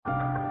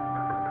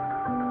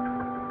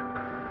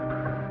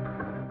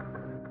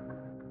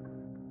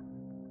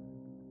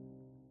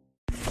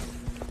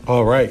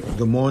All right.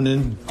 Good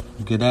morning,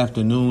 good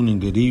afternoon, and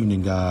good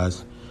evening,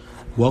 guys.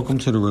 Welcome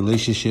to the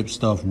Relationship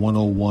Stuff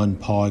 101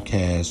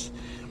 podcast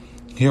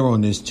here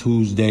on this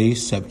Tuesday,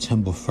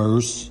 September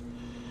 1st,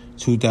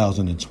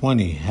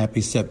 2020.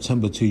 Happy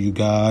September to you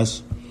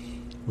guys.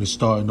 We're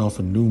starting off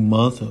a new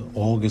month.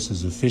 August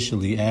is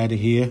officially out of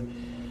here,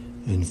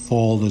 and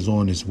fall is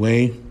on its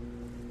way.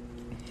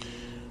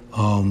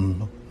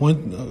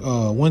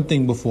 One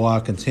thing before I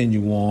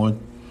continue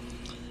on,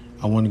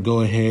 I want to go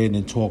ahead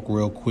and talk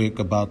real quick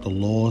about the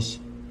loss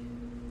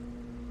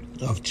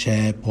of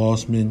Chad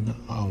Boseman,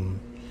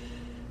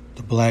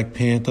 the Black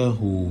Panther,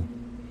 who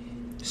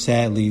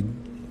sadly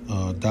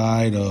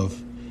died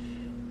of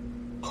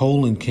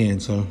colon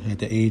cancer at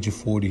the age of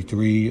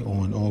 43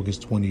 on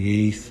August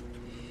 28th.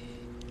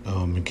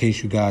 In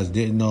case you guys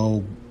didn't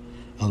know,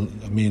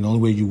 the only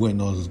way you wouldn't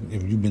know is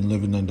if you've been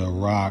living under a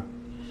rock.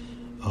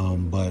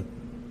 But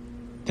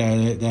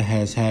that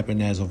has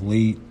happened as of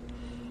late.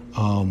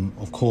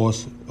 Of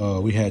course,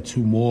 we had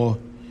two more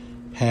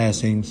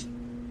passings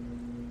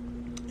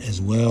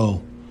as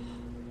well.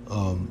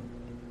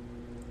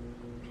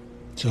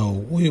 So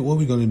what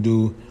we're going to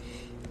do,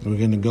 we're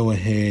going to go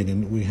ahead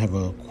and we have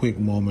a quick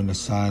moment of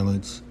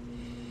silence.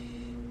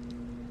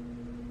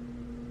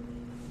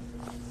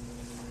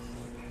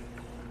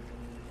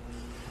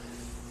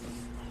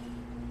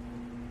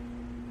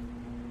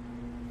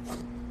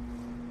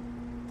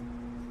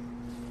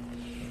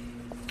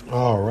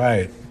 All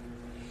right.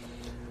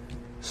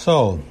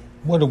 So,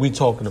 what are we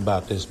talking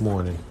about this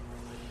morning?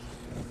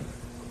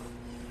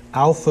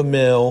 Alpha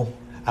male,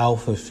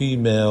 alpha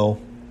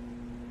female,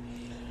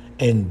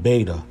 and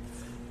beta.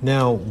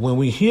 Now, when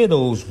we hear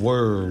those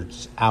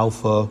words,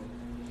 alpha,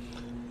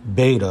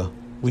 beta,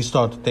 we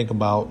start to think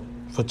about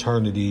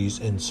fraternities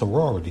and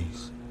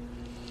sororities.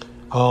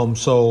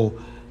 So,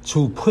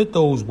 to put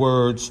those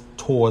words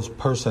towards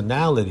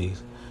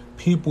personalities,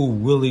 people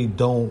really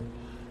don't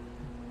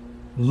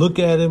look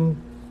at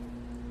them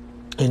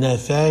in that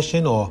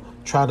fashion or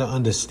try to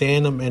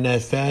understand them in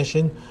that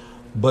fashion,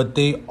 but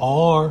they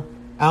are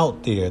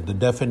out there. The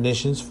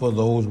definitions for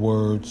those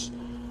words,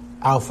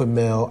 alpha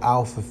male,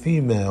 alpha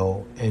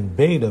female, and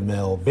beta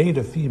male,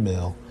 beta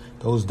female,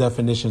 those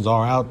definitions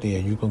are out there.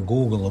 You can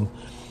Google them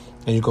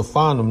and you can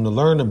find them to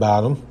learn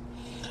about them.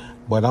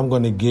 But I'm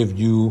going to give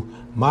you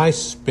my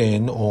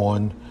spin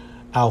on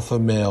alpha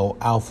male,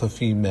 alpha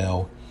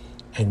female,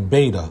 and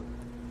beta.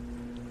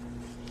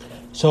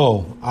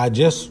 So I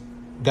just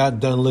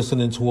got done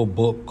listening to a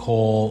book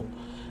called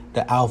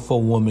The Alpha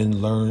Woman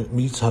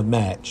Meets Her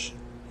Match.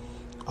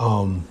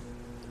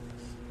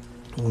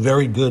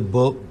 Very good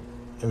book.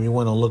 If you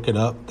want to look it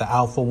up, The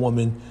Alpha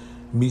Woman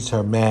Meets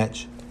Her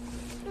Match.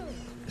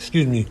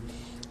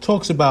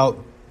 Talks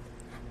about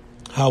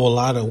how a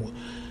lot of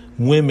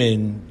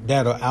women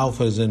that are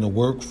alphas in the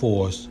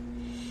workforce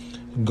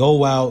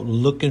go out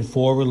looking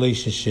for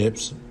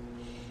relationships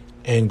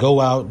and go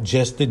out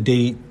just to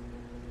date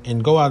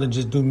and go out and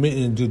just do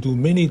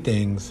many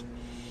things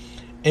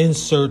in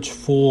search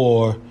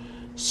for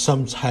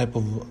some type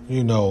of,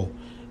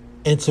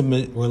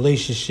 intimate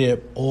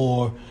relationship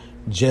or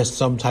just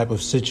some type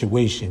of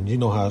situation. You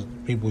know how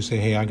people say,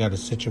 hey, I got a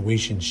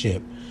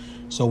situationship.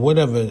 So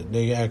whatever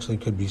they actually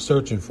could be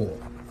searching for.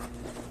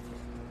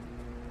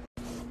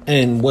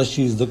 And what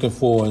she's looking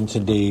for in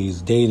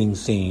today's dating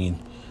scene.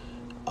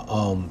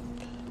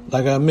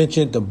 Like I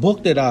mentioned, the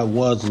book that I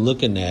was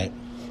looking at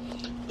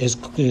is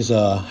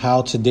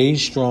How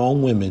Today's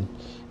Strong Women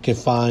Can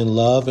Find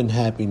Love and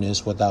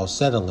Happiness Without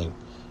Settling.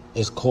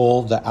 It's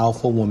called The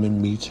Alpha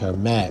Woman Meets Her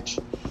Match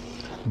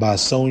by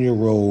Sonia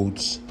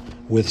Rhodes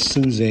with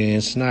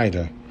Suzanne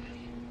Snyder.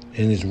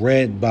 And it's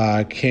read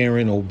by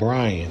Karen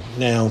O'Brien.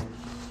 Now,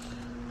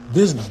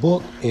 this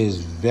book is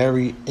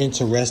very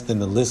interesting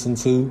to listen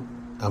to.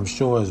 I'm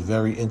sure it's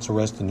very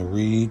interesting to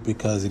read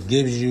because it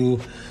gives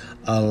you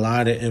a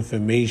lot of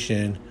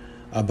information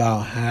about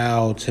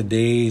how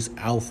today's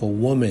alpha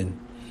woman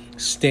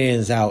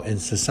stands out in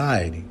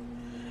society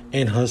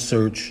in her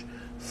search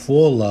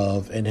for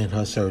love and in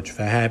her search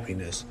for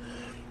happiness.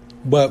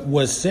 But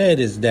what's said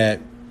is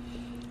that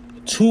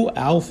two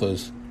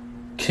alphas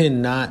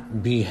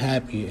cannot be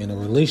happy in a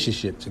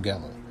relationship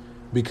together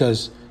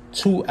because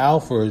two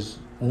alphas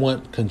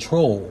want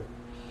control.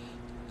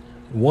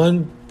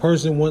 One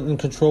person wanting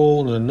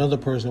control and another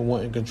person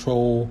wanting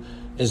control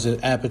is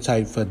an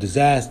appetite for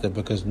disaster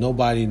because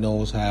nobody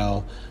knows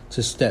how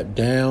to step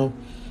down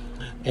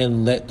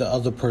and let the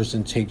other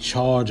person take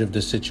charge of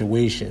the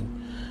situation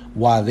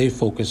while they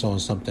focus on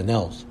something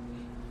else.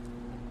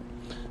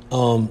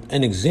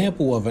 An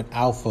example of an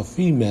alpha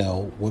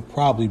female would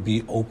probably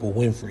be Oprah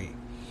Winfrey.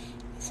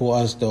 For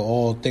us to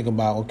all think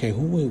about, okay,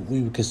 who would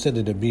we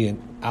consider to be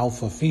an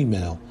alpha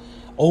female?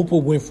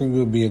 Oprah Winfrey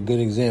would be a good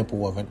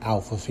example of an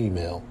alpha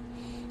female.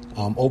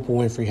 Oprah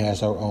Winfrey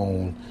has her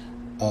own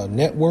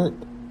network.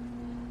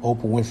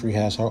 Oprah Winfrey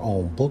has her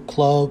own book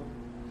club.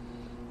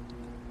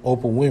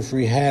 Oprah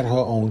Winfrey had her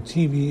own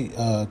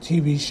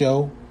TV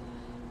show,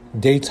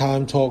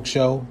 daytime talk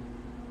show.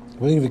 I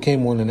believe it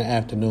came on in the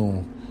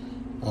afternoon.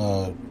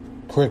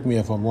 Correct me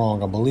if I'm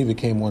wrong. I believe it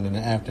came on in the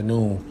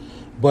afternoon.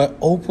 But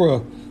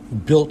Oprah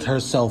built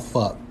herself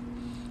up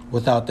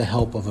without the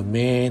help of a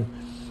man.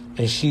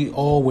 And she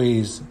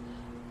always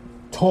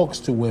talks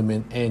to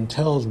women and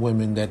tells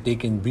women that they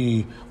can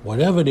be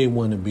whatever they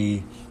want to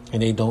be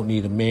and they don't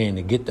need a man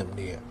to get them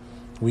there.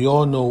 We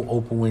all know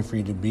Oprah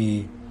Winfrey to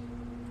be,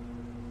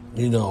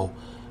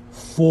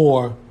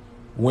 for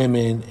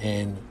women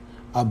and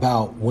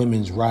about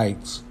women's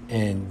rights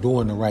and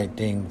doing the right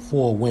thing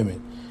for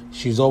women.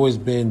 She's always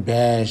been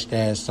bashed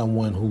as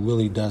someone who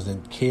really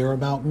doesn't care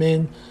about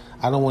men.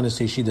 I don't want to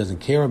say she doesn't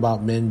care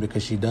about men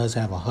because she does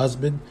have a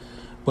husband,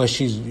 but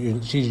she's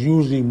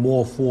usually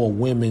more for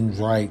women's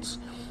rights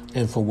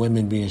and for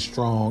women being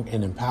strong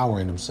and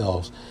empowering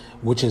themselves,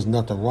 which is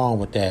nothing wrong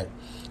with that.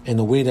 And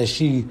the way that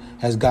she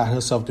has got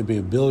herself to be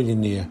a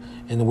billionaire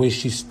and the way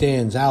she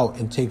stands out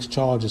and takes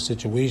charge of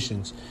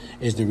situations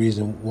is the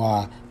reason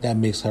why that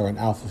makes her an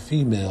alpha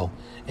female.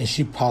 And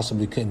she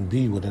possibly couldn't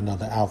be with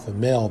another alpha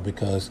male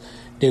because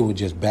they would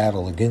just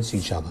battle against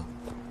each other.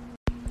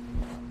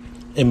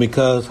 And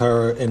because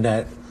her and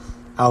that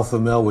alpha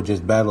male would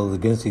just battle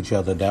against each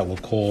other, that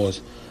would cause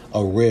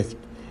a rift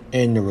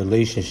in the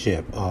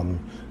relationship.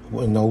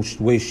 In no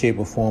way, shape,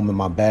 or form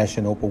am I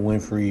bashing Oprah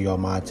Winfrey, or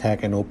am I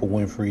attacking Oprah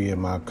Winfrey,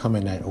 am I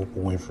coming at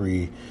Oprah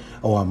Winfrey,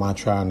 or am I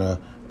trying to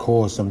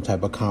cause some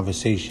type of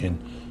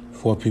conversation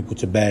for people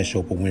to bash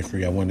Oprah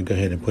Winfrey? I want to go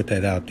ahead and put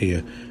that out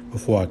there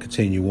before I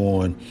continue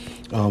on.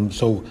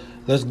 So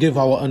let's give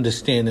our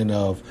understanding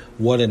of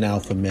what an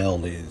alpha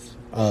male is.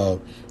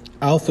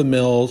 Alpha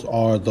males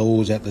are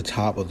those at the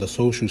top of the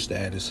social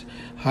status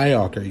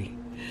hierarchy.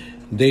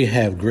 They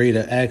have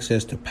greater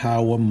access to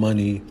power,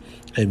 money,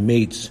 and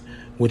mates,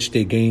 which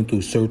they gain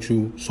through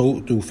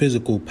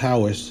physical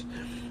powers,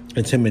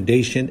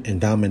 intimidation,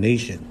 and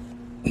domination.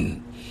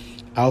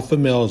 Alpha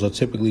males are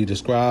typically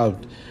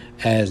described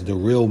as the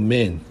real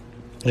men.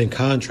 In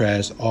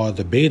contrast are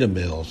the beta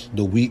males,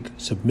 the weak,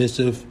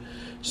 submissive,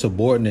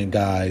 subordinate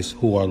guys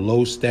who are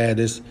low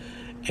status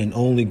and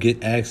only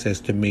get access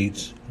to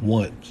mates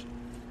once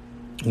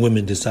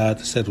women decide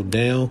to settle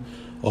down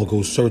or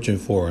go searching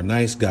for a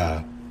nice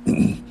guy.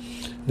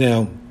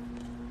 Now,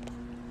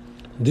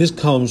 this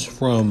comes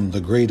from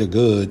the greater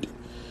good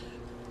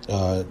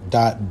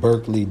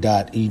 .berkeley.edu.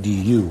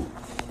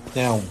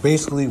 Now,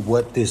 basically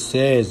what this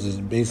says is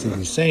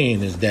basically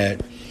saying is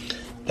that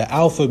the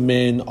alpha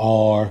men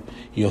are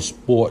your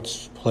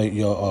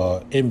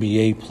your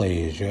NBA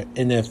players, your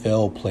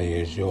NFL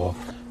players, your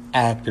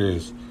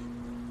actors,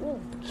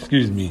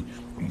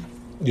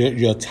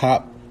 your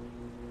top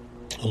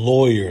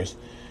lawyers,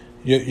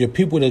 your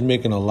people that's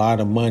making a lot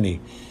of money.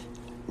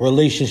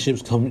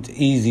 Relationships come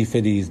easy for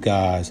these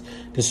guys.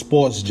 The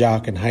sports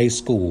jock in high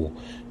school,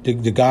 the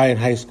guy in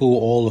high school,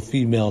 all the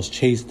females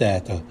chased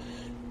after,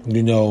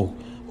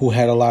 who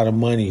had a lot of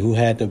money, who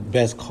had the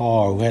best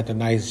car, who had the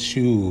nice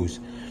shoes,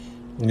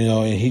 and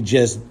he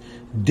just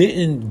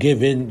didn't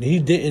give in. He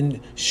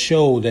didn't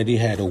show that he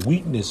had a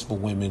weakness for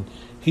women.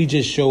 He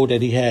just showed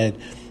that he had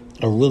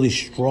a really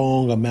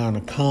strong amount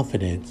of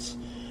confidence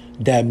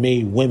that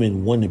made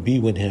women want to be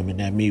with him and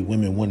that made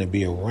women want to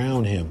be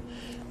around him.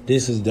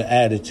 This is the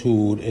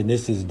attitude and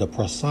this is the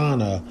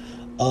persona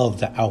of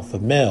the alpha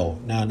male.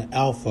 Now,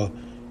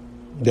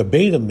 the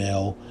beta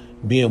male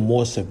being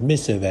more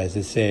submissive, as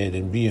it said,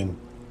 and being,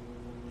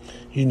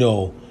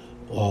 more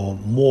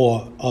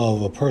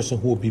of a person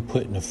who would be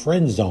put in the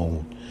friend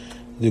zone.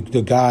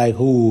 The guy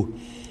who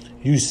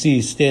you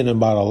see standing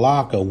by the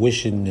locker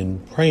wishing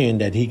and praying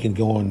that he can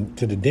go on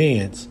to the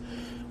dance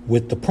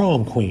with the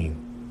prom queen.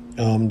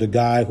 The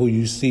guy who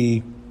you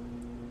see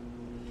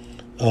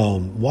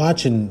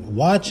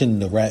watching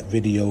the rap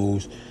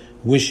videos,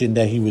 wishing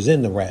that he was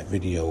in the rap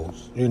videos.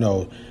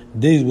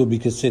 These would be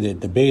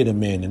considered the beta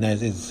men. And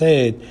as it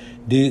said,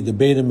 the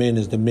beta men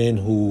is the men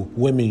who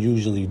women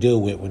usually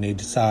deal with when they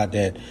decide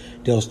that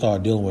they'll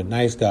start dealing with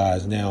nice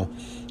guys. Now,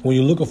 when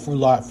you look a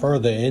lot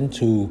further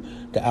into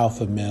the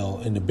alpha male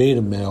and the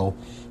beta male,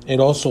 it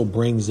also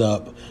brings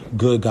up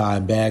good guy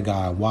and bad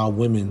guy, why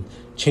women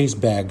chase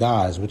bad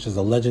guys, which is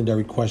a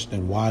legendary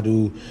question. Why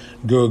do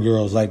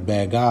girls like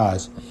bad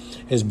guys?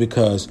 Is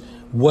because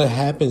what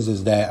happens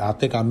is that, I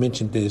think I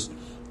mentioned this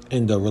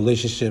in the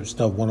Relationship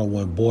Stuff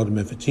 101 boredom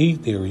and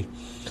fatigue theory,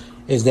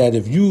 is that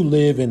if you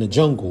live in a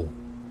jungle,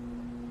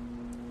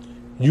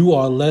 you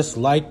are less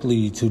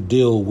likely to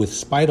deal with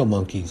spider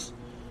monkeys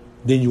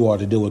than you are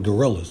to deal with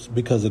gorillas,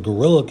 because a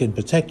gorilla can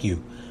protect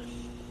you.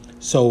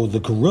 So the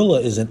gorilla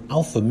is an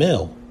alpha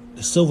male.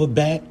 The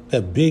silverback,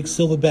 that big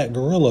silverback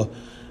gorilla,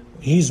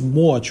 he's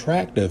more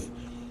attractive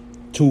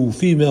to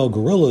female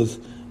gorillas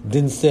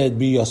than said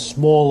be a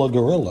smaller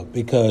gorilla,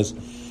 because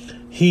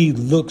he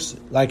looks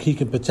like he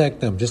can protect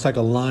them, just like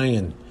a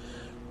lion.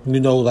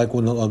 Like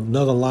when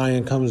another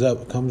lion comes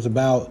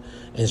about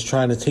and is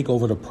trying to take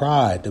over the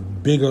pride, the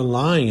bigger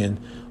lion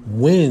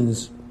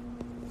wins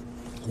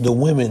the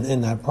women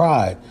in that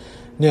pride.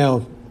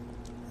 Now,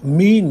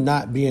 me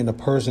not being a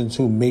person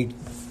to make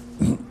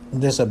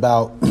this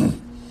about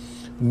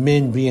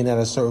men being at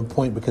a certain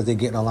point because they're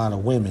getting a lot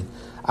of women,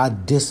 I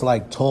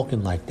dislike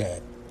talking like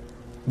that.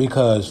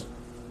 because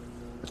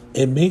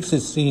it makes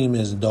it seem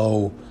as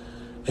though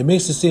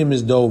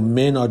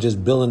men are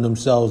just building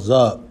themselves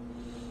up,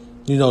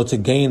 to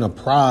gain a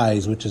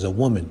prize, which is a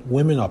woman.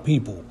 Women are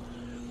people.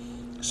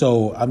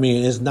 So, I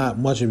mean, it's not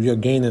much of you're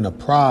gaining a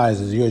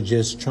prize as you're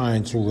just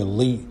trying to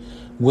relate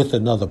with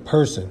another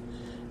person.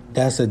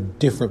 That's a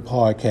different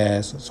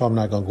podcast, so I'm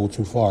not going to go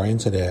too far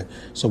into that.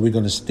 So we're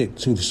going to stick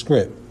to the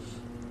script.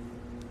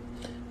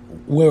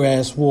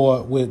 Whereas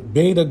with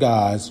beta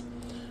guys,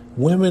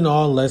 women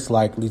are less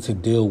likely to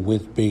deal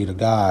with beta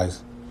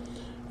guys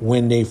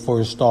when they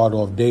first start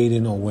off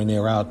dating, or when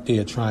they're out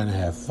there trying to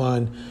have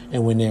fun,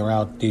 and when they're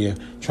out there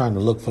trying to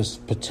look for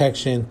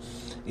protection,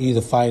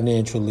 either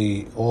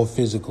financially or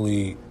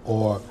physically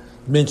or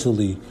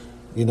mentally.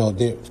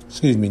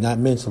 Not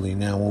mentally.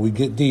 Now, when we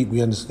get deep,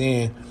 we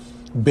understand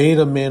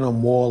beta men are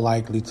more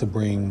likely to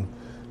bring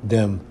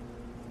them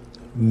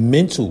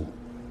mental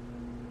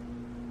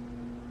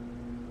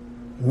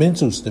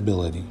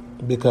stability,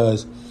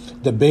 because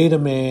the beta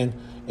man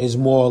is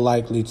more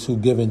likely to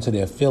give into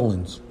their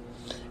feelings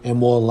and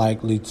more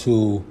likely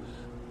to,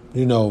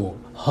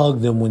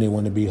 hug them when they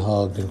want to be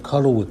hugged and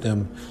cuddle with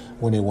them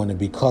when they want to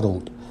be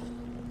cuddled.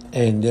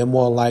 And they're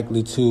more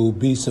likely to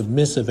be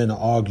submissive in an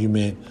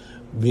argument,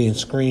 being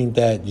screamed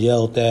at,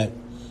 yelled at,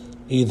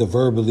 either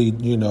verbally,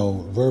 being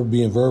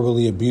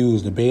verbally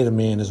abused. The beta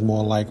man is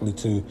more likely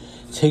to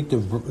take the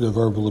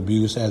verbal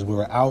abuse, as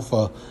we're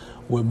alpha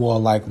would more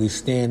likely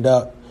stand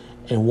up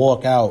and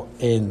walk out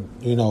and,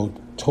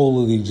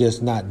 totally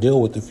just not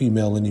deal with the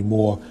female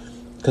anymore,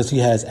 because he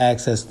has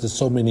access to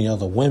so many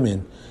other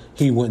women.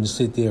 He wouldn't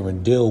sit there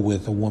and deal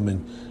with a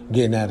woman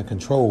getting out of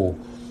control.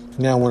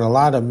 Now, when a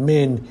lot of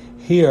men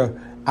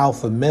hear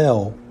alpha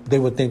male, they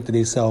would think to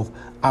themselves,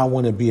 I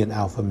want to be an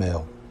alpha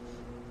male.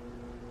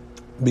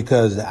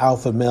 Because the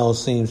alpha male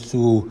seems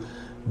to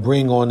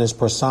bring on this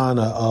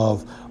persona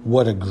of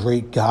what a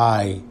great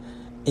guy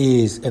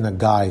is in a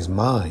guy's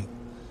mind.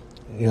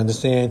 You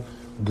understand?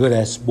 Good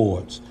at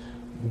sports,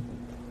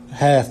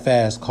 have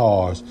fast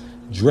cars,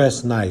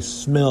 dress nice,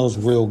 smells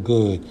real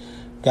good,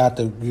 got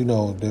the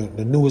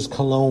newest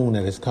cologne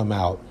that has come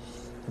out,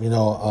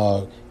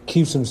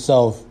 keeps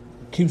himself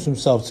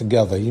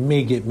together. He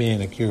may get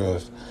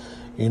manicures,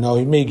 he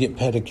may get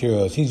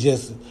pedicures. He's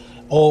just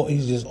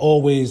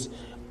always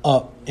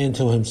up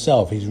into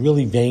himself. He's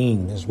really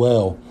vain as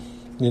well.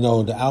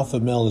 The alpha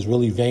male is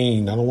really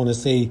vain. I don't want to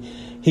say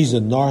he's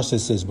a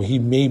narcissist, but he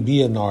may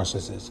be a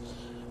narcissist,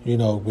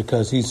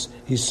 because he's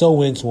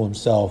so into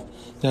himself.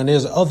 Now,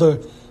 there's other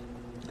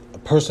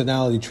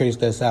personality traits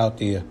that's out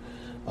there,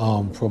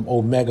 from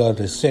Omega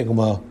to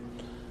Sigma,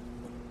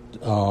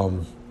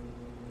 to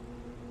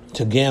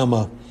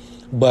Gamma,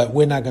 but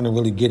we're not going to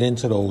really get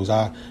into those.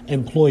 I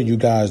implore you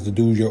guys to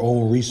do your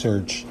own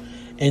research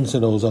into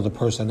those other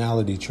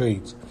personality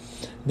traits.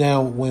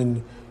 Now,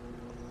 when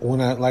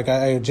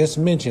I just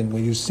mentioned,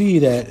 when you see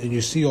that and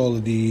you see all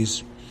of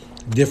these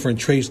different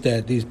traits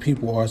that these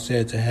people are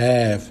said to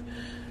have,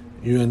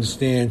 you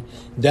understand,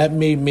 that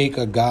may make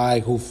a guy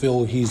who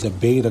feel he's a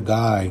beta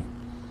guy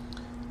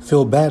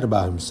feel bad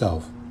about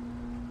himself.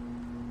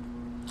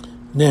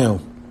 Now,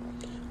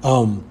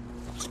 the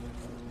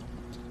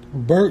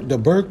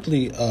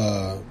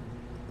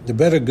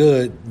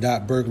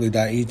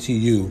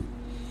bettergood.berkeley.edu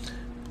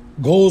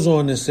goes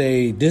on to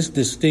say this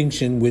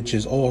distinction, which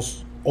is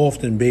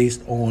often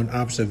based on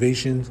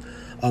observations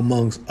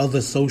amongst other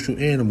social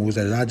animals,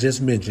 as I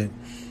just mentioned,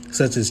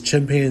 such as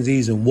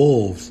chimpanzees and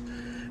wolves,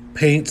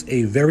 paints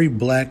a very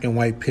black and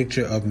white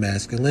picture of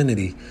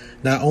masculinity.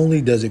 Not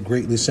only does it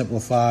greatly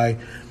simplify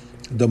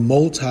the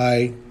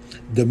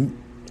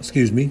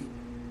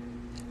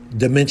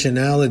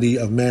dimensionality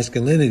of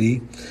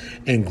masculinity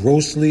and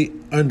grossly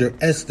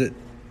underestimate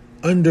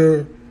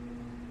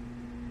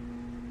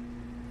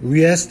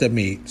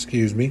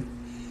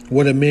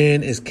what a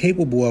man is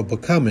capable of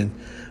becoming,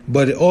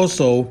 but it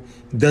also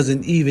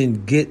doesn't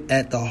even get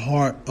at the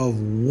heart of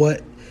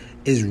what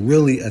is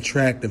really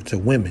attractive to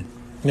women.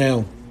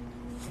 Now,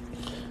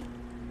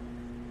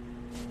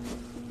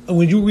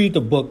 when you read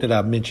the book that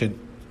I mentioned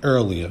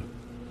earlier,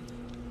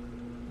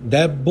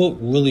 that book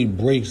really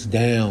breaks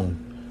down,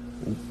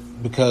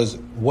 because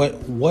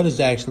what is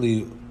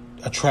actually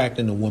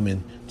attracting a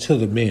woman to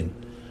the men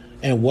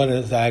and what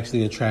is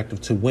actually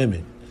attractive to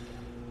women.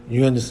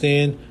 You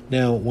understand?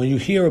 Now, when you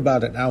hear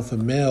about an alpha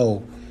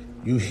male,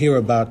 you hear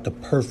about the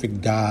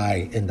perfect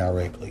guy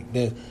indirectly.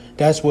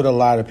 That's what a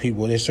lot of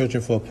people, they're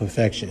searching for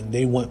perfection.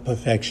 They want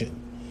perfection.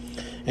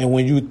 And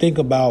when you think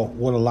about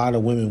what a lot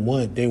of women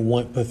want, they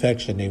want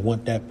perfection. They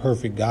want that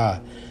perfect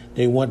guy.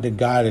 They want the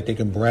guy that they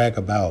can brag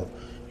about,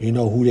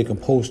 who they can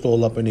post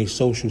all up in their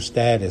social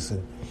status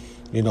and,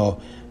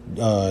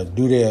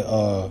 do their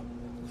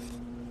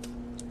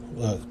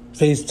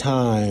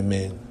FaceTime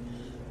and,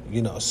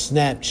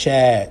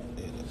 Snapchat,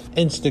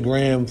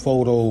 Instagram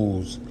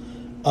photos,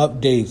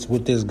 updates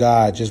with this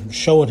guy, just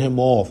showing him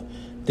off.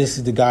 This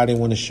is the guy they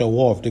want to show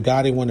off. The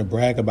guy they want to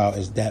brag about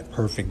is that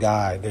perfect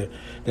guy.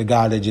 The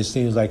guy that just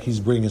seems like he's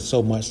bringing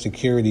so much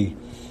security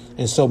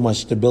and so much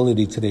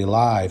stability to their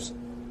lives.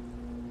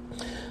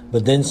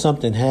 But then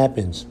something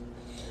happens.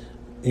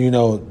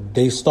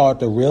 They start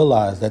to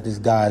realize that this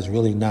guy is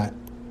really not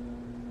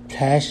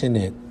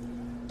passionate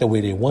the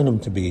way they want him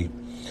to be.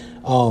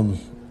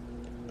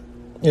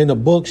 In the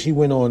book, she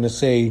went on to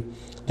say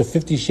the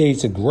 50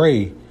 Shades of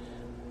Grey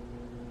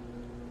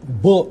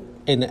book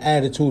and the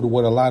attitude of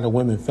what a lot of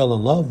women fell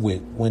in love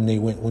with when they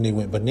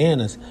went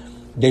bananas.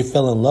 They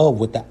fell in love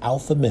with the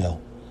alpha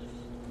male.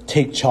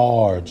 Take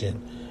charge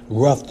and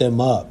rough them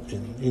up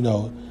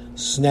and,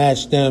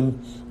 snatch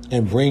them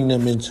and bring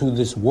them into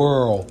this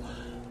world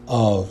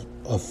of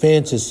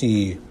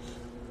fantasy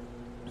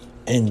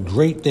and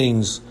great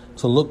things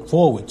to look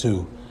forward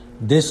to.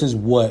 This is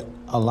what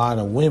a lot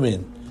of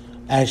women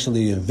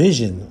actually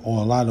envision,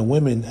 or a lot of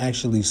women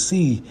actually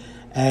see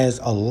as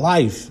a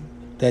life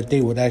that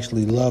they would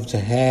actually love to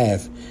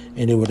have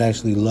and they would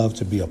actually love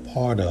to be a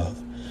part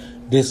of.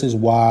 This is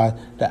why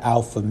the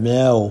alpha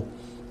male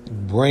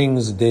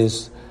brings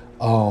this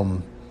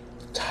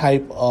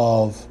type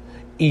of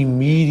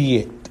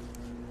immediate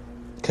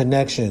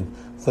connection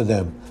for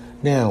them.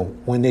 Now,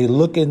 when they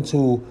look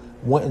into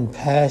wanting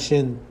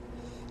passion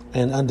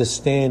and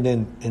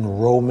understanding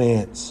and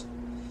romance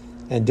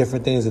and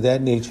different things of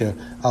that nature,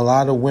 a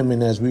lot of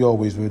women, as we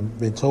always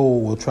been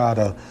told, will try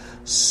to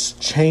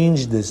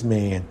change this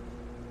man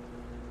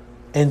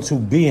into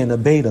being a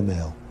beta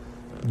male.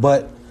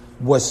 But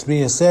what's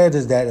being said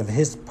is that if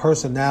his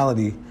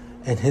personality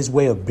and his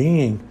way of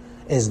being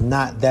is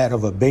not that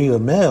of a beta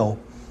male,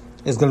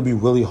 it's going to be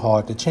really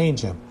hard to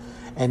change him.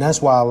 And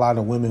that's why a lot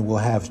of women will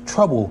have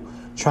trouble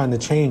trying to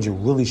change a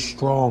really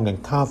strong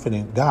and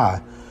confident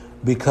guy,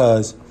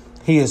 because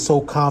he is so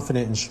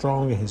confident and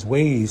strong in his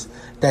ways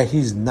that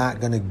he's not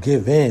going to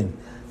give in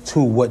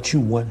to what you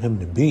want him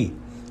to be.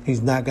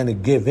 He's not going to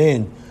give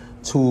in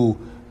to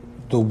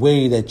the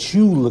way that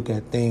you look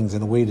at things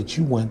and the way that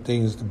you want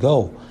things to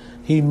go.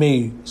 He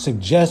may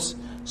suggest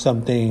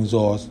some things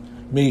or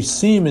may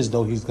seem as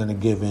though he's going to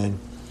give in,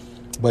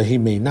 but he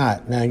may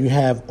not. Now, you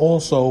have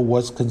also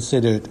what's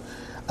considered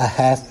a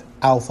half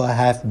alpha,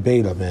 half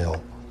beta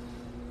male.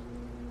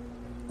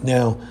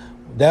 Now,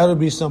 that would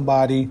be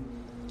somebody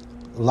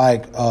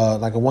like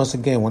once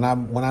again, when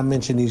I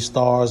mention these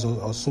stars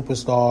or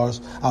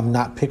superstars, I'm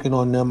not picking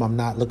on them. I'm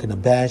not looking to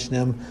bash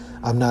them.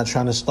 I'm not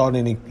trying to start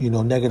any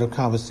negative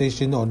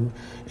conversation or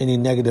any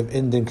negative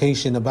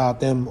indication about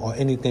them or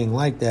anything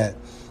like that.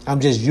 I'm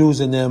just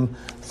using them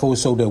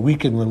so that we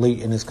can relate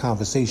in this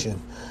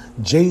conversation.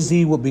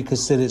 Jay-Z would be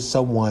considered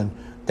someone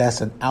that's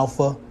an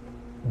alpha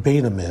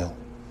beta male,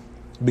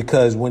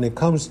 because when it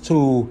comes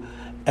to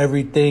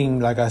everything,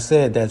 like I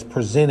said, that's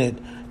presented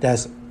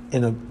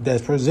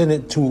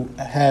to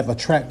have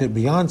attracted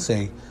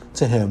Beyonce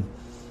to him,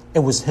 it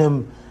was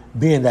him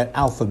being that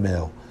alpha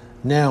male.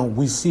 Now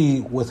we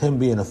see with him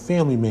being a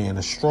family man,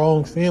 a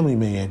strong family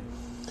man,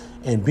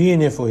 and being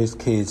there for his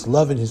kids,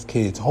 loving his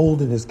kids,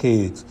 holding his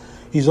kids.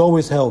 He's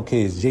always held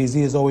kids. Jay-Z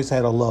has always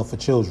had a love for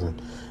children.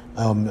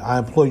 I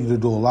implore you to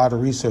do a lot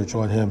of research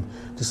on him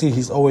to see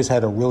he's always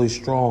had a really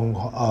strong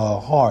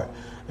heart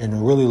and a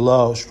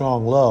really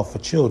strong love for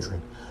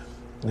children.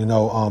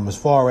 As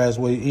far as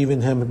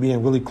even him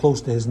being really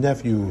close to his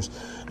nephews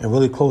and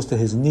really close to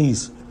his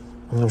niece,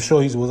 and I'm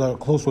sure he was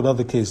close with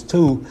other kids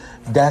too,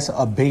 that's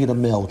a beta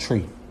male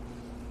trait.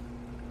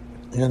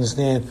 You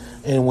understand?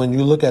 And when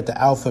you look at the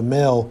alpha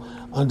male,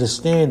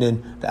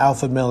 understanding the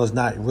alpha male is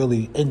not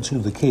really into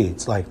the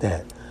kids like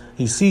that.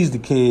 He sees the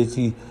kids,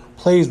 he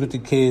plays with the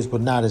kids, but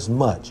not as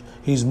much.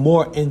 He's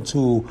more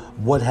into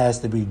what has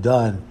to be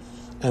done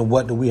and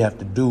what do we have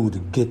to do to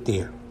get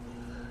there.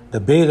 The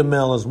beta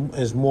male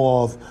is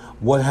more of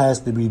what has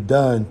to be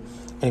done,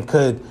 and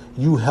could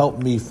you help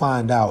me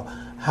find out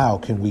how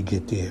can we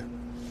get there?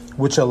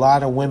 Which a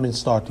lot of women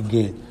start to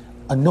get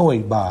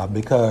annoyed by,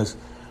 because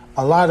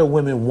a lot of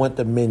women want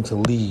the men to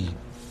lead.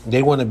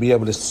 They want to be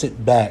able to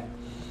sit back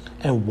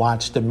and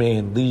watch the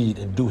man lead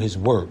and do his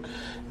work.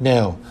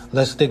 Now,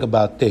 let's think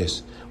about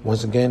this.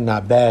 Once again,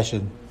 not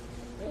bashing,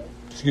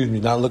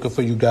 not looking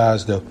for you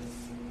guys to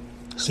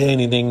say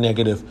anything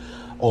negative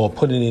or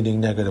put anything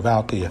negative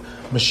out there.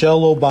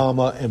 Michelle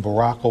Obama and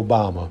Barack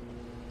Obama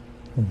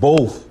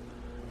both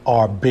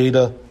are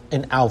beta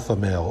and alpha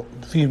male.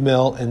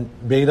 Female and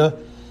beta,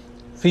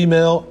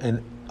 female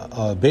and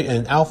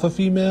alpha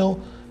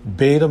female,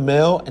 beta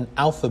male and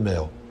alpha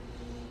male.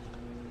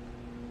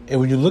 And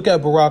when you look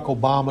at Barack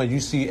Obama, you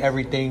see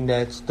everything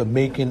that's the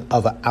making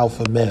of an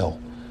alpha male.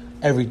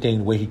 Everything,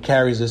 the way he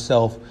carries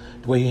himself,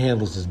 the way he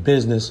handles his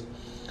business,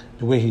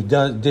 the way he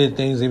did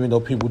things, even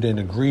though people didn't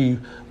agree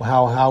with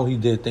how he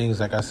did things.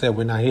 Like I said,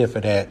 we're not here for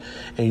that.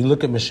 And you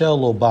look at Michelle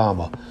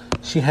Obama,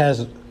 she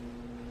has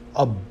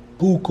a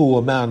buku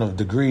amount of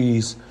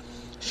degrees.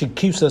 She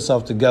keeps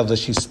herself together.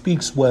 She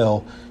speaks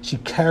well. She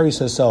carries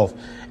herself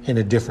in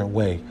a different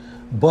way.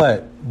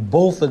 But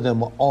both of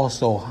them are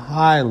also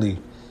highly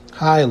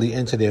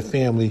into their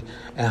family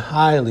and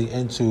highly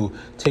into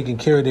taking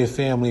care of their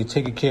family,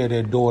 taking care of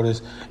their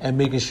daughters, and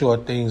making sure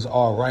things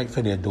are right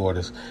for their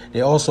daughters.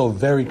 They're also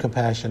very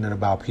compassionate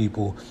about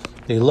people,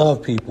 They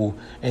love people,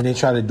 and they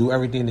try to do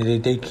everything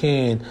that they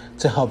can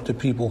to help the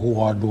people who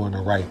are doing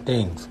the right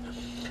things.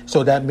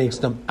 So that makes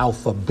them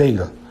alpha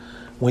beta.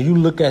 When you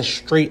look at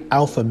straight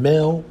alpha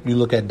male, you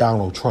look at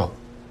Donald Trump.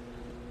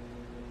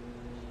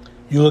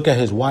 You look at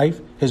his wife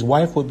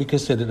would be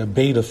considered a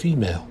beta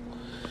female.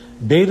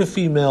 Beta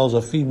females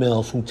are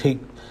females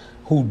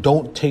who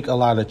don't take a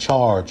lot of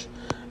charge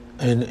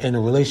in the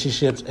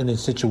relationships and in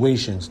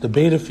situations. The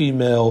beta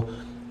female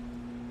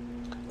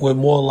would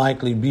more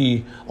likely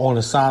be on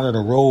the side of the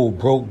road,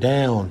 broke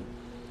down,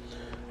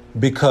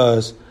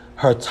 because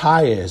her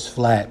tire is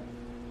flat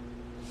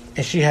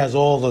and she has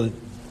all the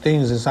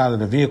things inside of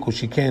the vehicle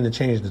she can to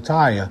change the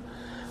tire,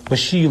 but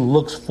she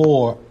looks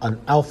for an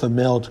alpha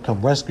male to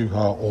come rescue her,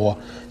 or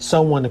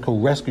someone that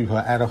can rescue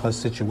her out of her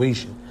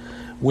situation.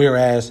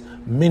 Whereas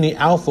many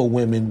alpha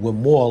women would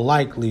more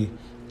likely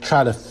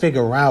try to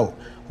figure out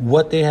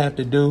what they have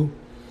to do,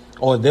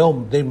 or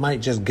they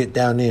might just get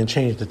down there and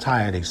change the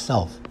tire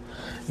themselves.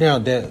 Now,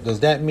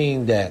 does that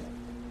mean that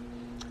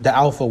the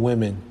alpha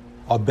women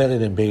are better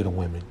than beta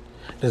women?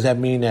 Does that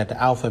mean that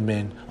the alpha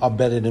men are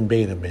better than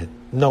beta men?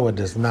 No, it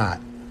does not.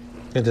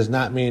 It does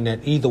not mean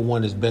that either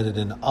one is better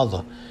than the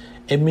other.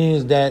 It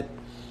means that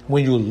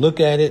when you look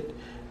at it,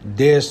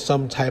 there's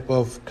some type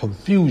of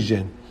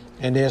confusion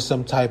and there's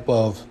some type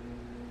of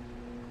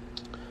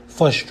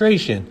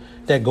frustration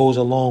that goes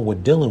along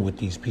with dealing with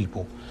these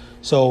people.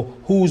 So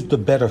who's the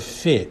better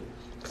fit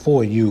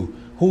for you?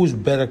 Who's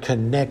better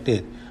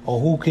connected,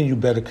 or who can you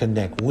better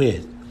connect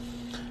with?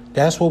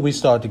 That's what we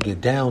start to get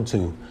down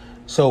to.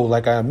 So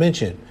like I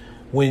mentioned,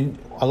 when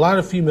a lot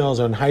of females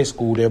are in high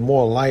school, they're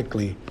more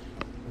likely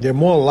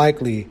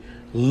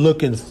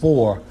looking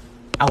for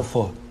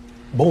alpha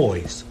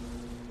boys.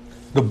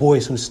 The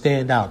boys who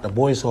stand out, the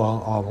boys who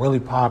are really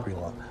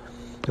popular,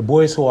 the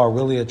boys who are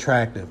really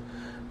attractive,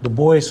 the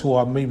boys who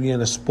are maybe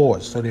into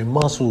sports, so they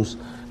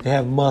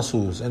have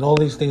muscles, and all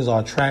these things are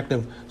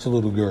attractive to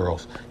little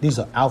girls. These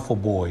are alpha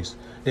boys.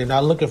 They're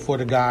not looking for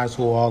the guys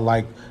who are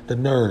like the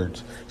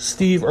nerds.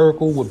 Steve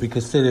Urkel would be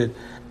considered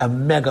a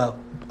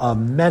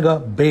mega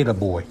beta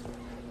boy.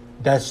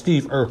 That's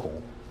Steve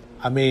Urkel.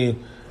 I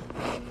mean,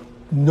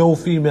 no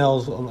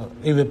females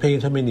even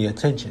paid him any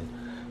attention.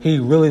 He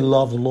really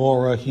loved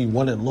Laura. He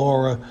wanted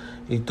Laura.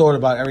 He thought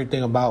about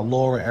everything about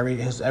Laura.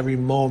 His every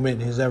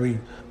moment, his every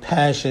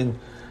passion,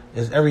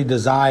 his every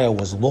desire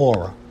was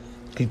Laura.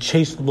 He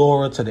chased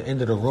Laura to the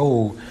end of the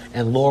road,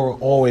 and Laura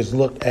always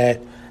looked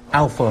at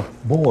alpha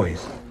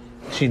boys.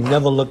 She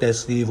never looked at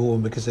Steve, who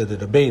would be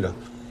considered a beta.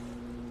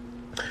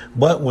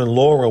 But when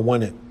Laura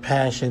wanted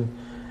passion,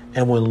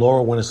 and when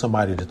Laura wanted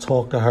somebody to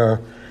talk to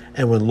her,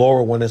 and when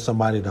Laura wanted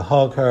somebody to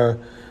hug her,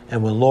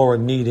 and when Laura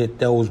needed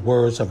those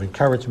words of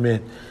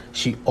encouragement,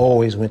 she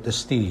always went to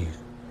Steve.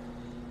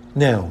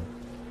 Now,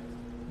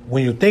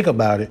 when you think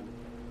about it,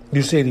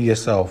 you say to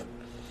yourself,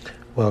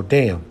 well,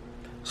 damn,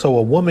 so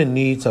a woman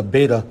needs a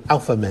beta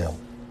alpha male.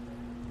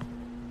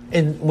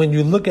 And when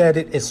you look at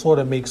it, it sort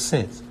of makes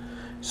sense.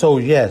 So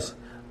yes,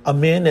 a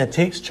man that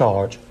takes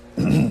charge,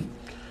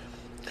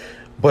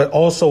 but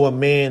also a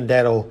man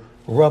that'll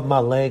rub my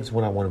legs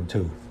when I want him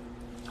to.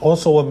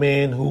 Also a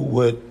man who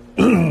would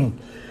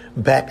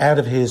back out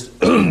of his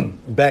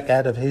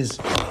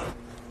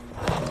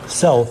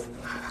self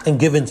and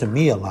give into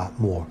me a lot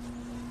more.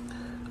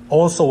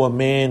 Also a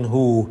man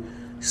who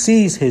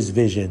sees his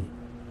vision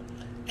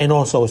and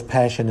also is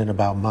passionate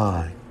about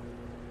mine.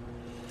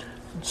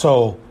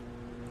 So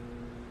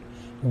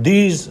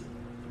these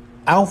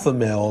alpha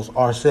males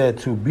are said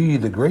to be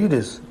the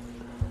greatest,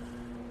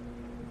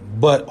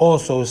 but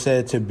also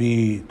said to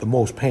be the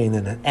most pain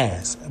in the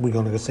ass. We're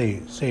going to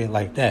say it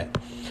like that.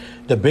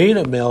 The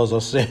beta males are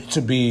said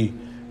to be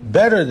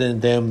better than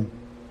them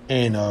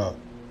in a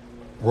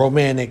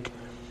romantic,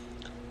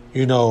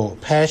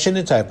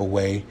 passionate type of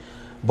way,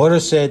 but are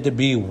said to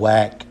be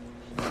whack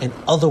in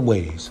other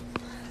ways.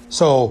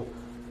 So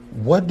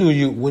what do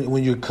you,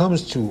 when it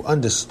comes to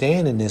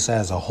understanding this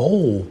as a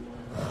whole,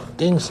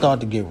 things start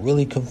to get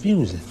really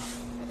confusing.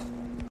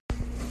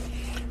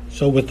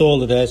 So with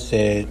all of that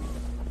said,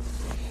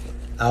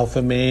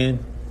 alpha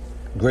man,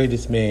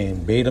 greatest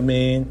man, beta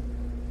man,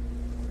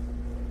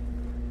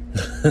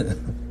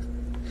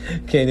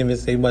 can't even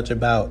say much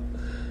about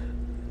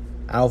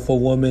alpha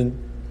woman,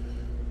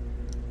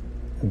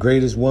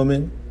 greatest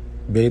woman,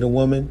 beta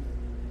woman,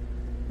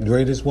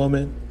 greatest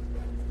woman.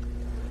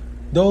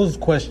 Those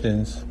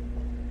questions,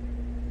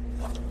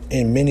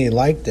 and many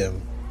like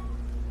them,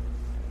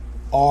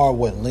 are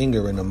what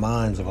linger in the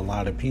minds of a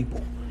lot of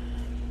people.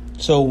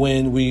 So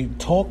when we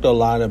talked a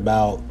lot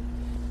about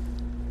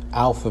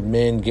alpha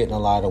men getting a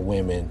lot of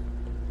women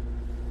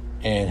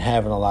and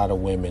having a lot of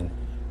women,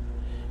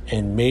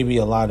 and maybe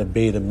a lot of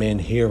beta men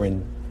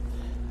hearing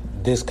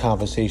this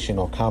conversation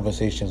or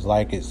conversations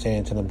like it,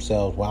 saying to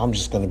themselves, well, I'm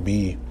just going to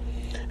be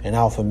an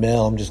alpha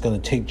male. I'm just going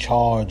to take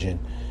charge and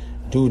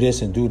do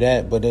this and do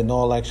that. But in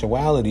all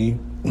actuality,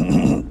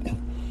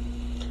 in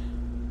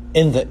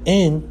the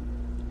end,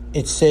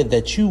 it's said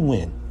that you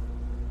win.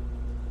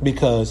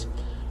 Because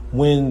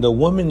when the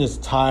woman is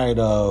tired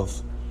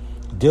of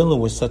dealing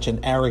with such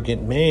an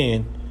arrogant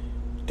man,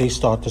 they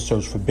start to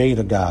search for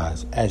beta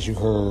guys, as you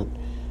heard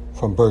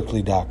from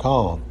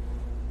Berkeley.com.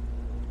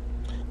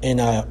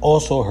 And I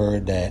also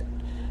heard that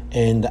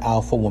and the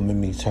alpha woman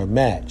meets her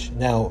match.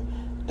 Now,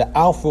 the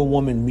alpha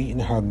woman meeting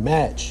her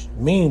match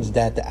means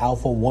that the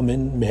alpha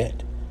woman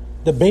met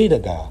the beta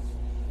guy.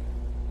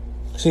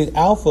 See,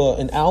 let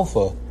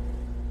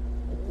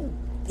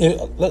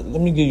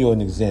me give you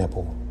an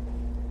example.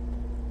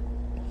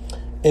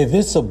 If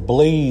it's a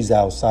blaze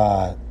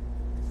outside,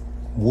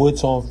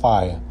 woods on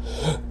fire,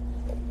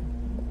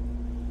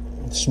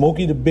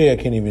 Smokey the Bear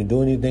can't even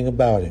do anything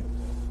about it.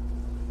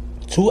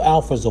 Two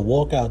alphas will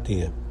walk out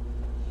there,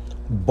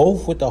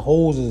 both with the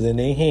hoses in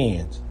their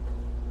hands,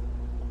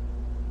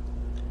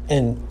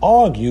 and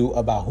argue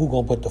about who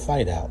gonna put the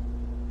fire out,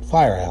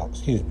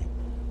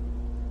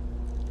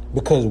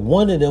 because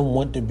one of them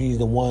want to be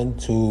the one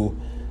to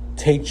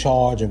take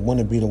charge and want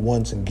to be the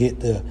one to get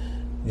the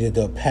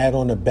pat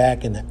on the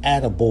back and the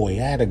attaboy,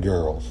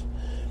 attagirls.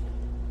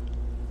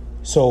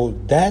 So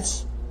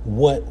that's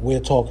what we're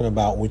talking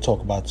about when we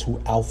talk about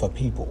two alpha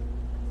people.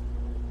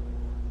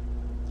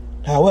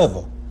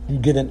 However, you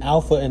get an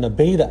alpha and a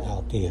beta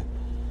out there.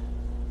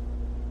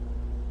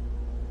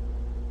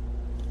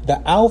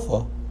 The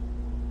alpha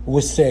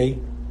would say,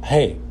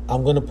 hey,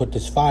 I'm going to put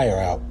this fire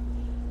out.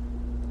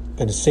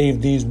 Going to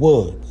save these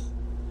woods.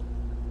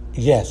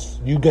 Yes,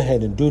 you go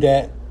ahead and do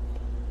that.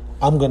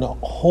 I'm going to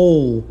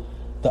hold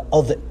the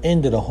other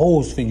end of the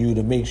hose for you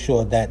to make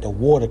sure that the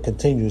water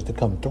continues to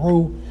come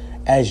through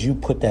as you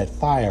put that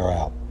fire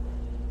out.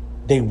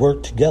 They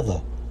work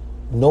together.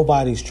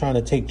 Nobody's trying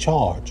to take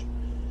charge.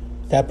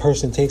 That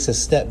person takes a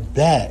step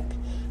back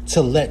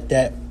to let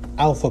that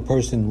alpha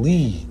person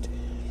lead.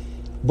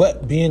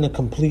 But being a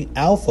complete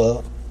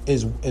alpha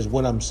is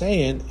what I'm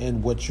saying,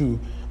 and what you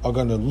are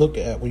going to look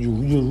at when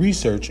you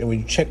research and when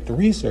you check the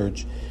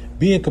research.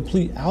 Being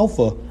complete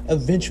alpha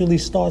eventually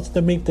starts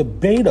to make the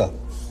beta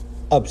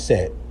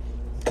upset,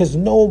 because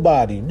no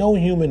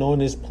human on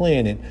this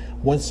planet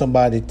wants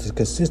somebody to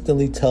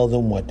consistently tell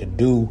them what to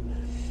do,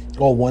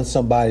 or wants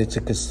somebody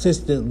to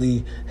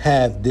consistently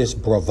have this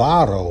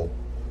bravado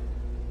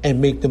and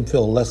make them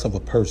feel less of a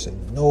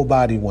person.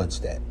 Nobody wants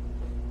that.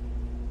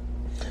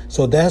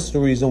 So that's the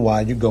reason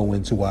why you go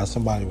into why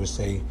somebody would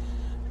say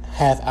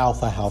half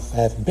alpha,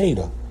 half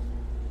beta,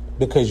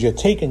 because you're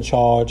taking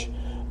charge,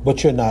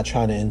 but you're not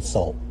trying to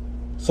insult.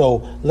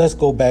 So let's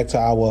go back to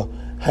our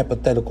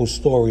hypothetical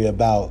story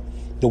about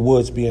the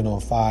woods being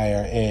on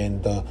fire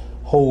and the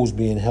hose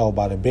being held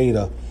by the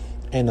beta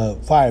and the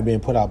fire being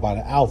put out by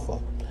the alpha.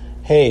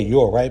 Hey,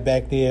 you're right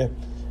back there.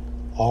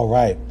 All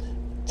right.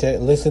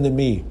 Listen to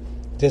me.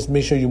 Just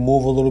make sure you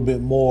move a little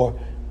bit more.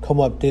 Come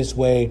up this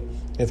way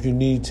if you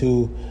need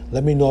to.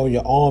 Let me know if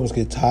your arms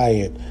get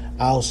tired.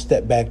 I'll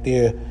step back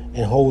there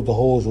and hold the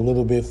hose a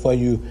little bit for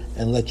you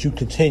and let you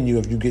continue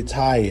if you get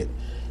tired.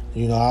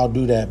 I'll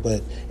do that.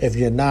 But if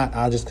you're not,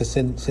 I'll just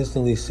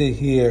consistently sit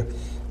here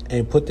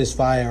and put this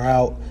fire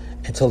out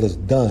until it's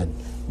done.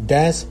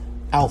 That's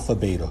alpha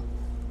beta.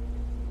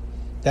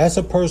 That's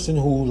a person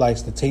who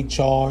likes to take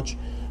charge,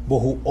 but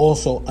who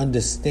also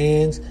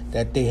understands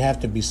that they have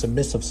to be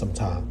submissive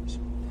sometimes.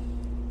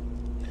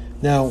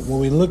 Now, when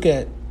we look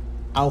at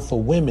alpha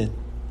women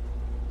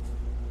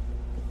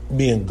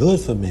being good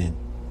for men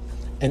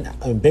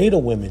and beta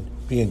women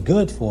being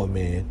good for a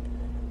man,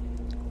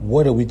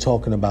 what are we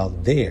talking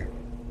about there?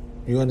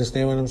 You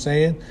understand what I'm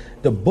saying?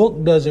 The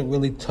book doesn't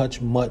really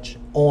touch much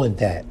on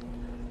that.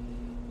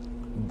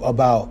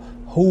 About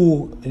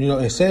who,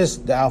 it says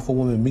the alpha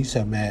woman meets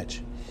her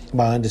match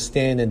by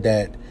understanding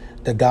that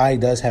the guy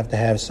does have to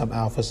have some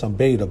alpha, some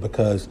beta,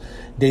 because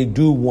they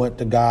do want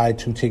the guy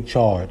to take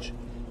charge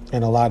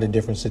in a lot of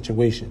different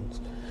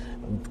situations.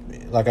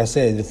 Like I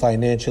said,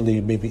 financially,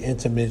 maybe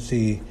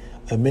intimacy,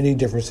 in many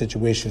different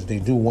situations, they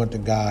do want the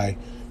guy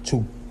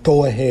to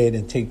go ahead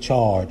and take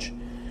charge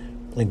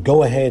and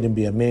go ahead and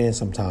be a man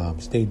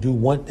sometimes. They do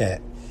want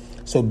that.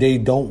 So they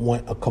don't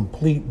want a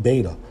complete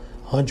beta,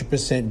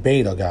 100%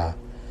 beta guy.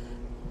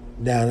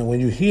 Now, when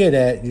you hear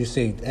that, you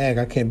say, dang,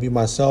 I can't be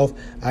myself.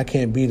 I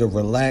can't be the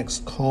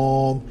relaxed,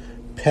 calm,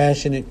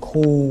 passionate,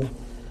 cool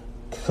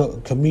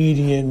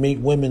comedian, make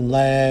women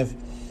laugh,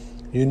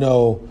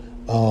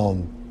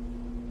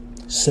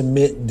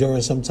 submit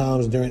during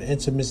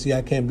intimacy.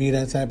 I can't be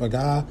that type of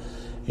guy.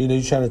 You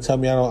trying to tell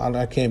me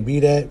I can't be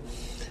that?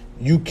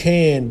 You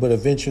can, but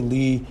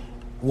eventually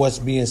what's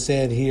being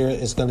said here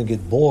is going to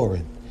get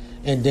boring.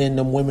 And then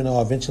them women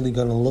are eventually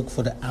going to look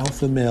for the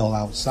alpha male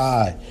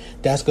outside.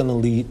 That's going to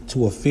lead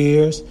to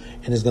affairs,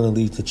 and it's going to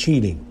lead to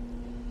cheating.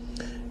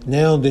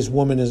 Now this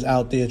woman is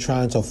out there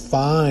trying to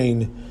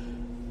find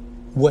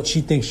what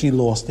she thinks she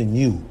lost in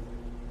you.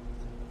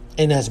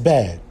 And that's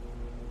bad.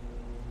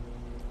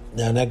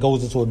 Now that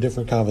goes into a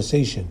different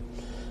conversation.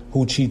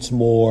 Who cheats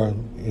more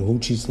and who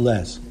cheats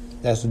less?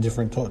 That's a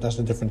different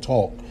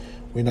talk.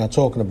 We're not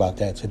talking about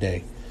that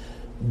today.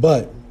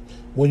 But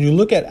when you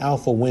look at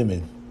alpha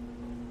women,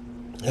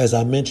 as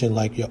I mentioned,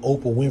 like your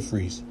Oprah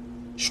Winfrey's,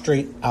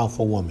 straight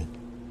alpha woman.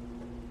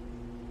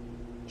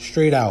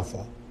 Straight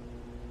alpha.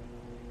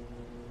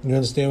 You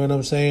understand what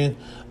I'm saying?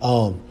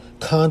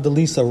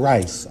 Condoleezza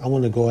Rice, I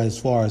want to go as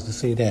far as to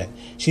say that.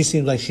 She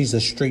seems like she's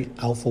a straight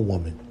alpha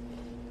woman.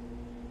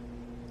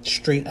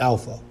 Straight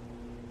alpha.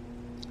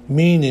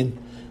 Meaning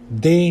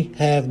they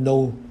have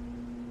no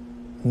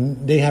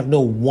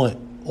want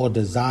or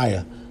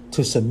desire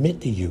to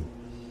submit to you.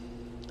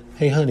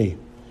 Hey, honey,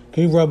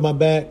 can you rub my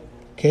back?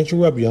 Can't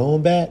you rub your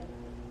own back?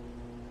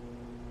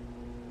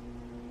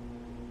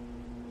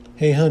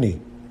 Hey, honey,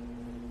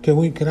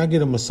 can I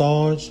get a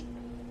massage?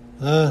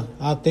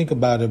 I'll think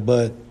about it,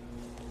 but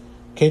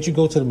can't you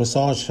go to the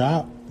massage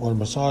shop or the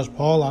massage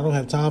parlor? I don't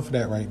have time for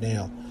that right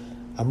now.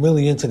 I'm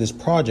really into this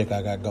project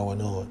I got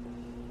going on.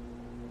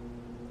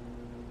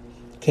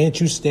 Can't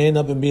you stand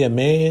up and be a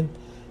man?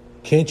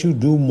 Can't you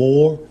do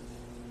more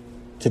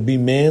to be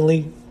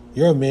manly?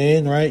 You're a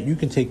man, right? You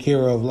can take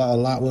care of a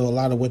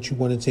lot of what you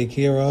want to take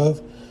care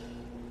of.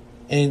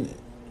 And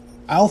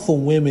alpha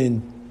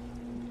women,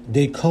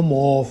 they come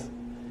off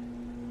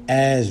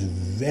as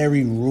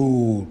very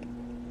rude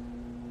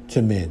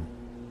to men.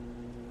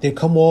 They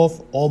come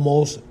off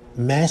almost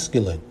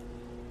masculine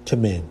to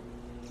men.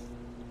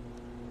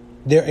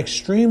 They're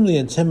extremely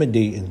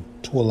intimidating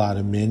to a lot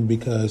of men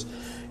because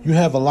you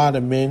have a lot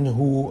of men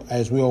who,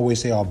 as we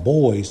always say, are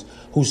boys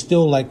who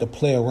still like to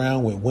play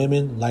around with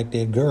women like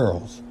they're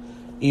girls.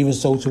 Even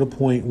so, to the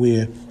point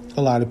where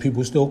a lot of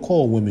people still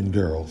call women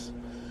girls.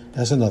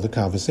 That's another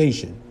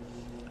conversation.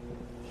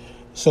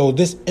 So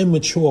this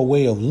immature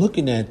way of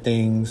looking at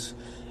things,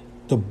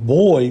 the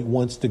boy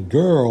wants the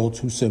girl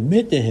to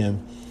submit to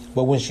him,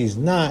 but when she's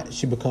not,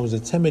 she becomes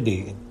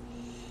intimidating.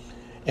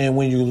 And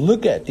when you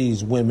look at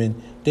these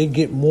women, they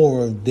get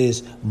more of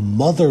this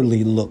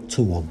motherly look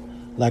to them,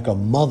 like a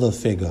mother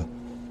figure.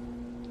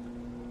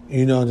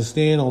 You know,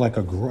 understand? Or like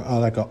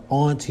a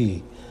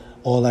auntie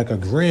or like a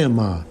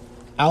grandma.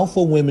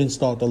 Alpha women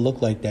start to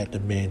look like that to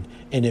men,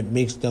 and it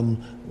makes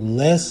them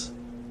less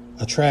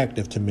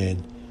attractive to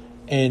men.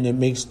 And it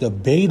makes the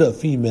beta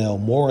female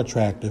more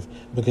attractive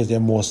because they're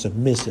more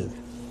submissive.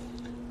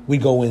 We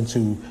go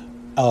into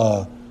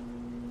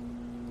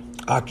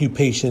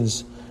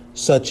occupations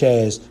such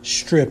as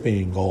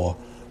stripping or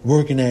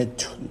working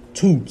at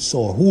Toots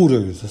or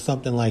Hooters or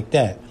something like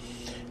that.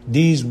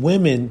 These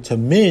women to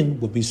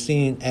men would be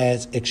seen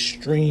as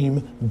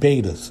extreme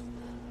betas.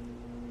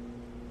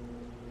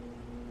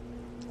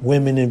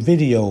 Women in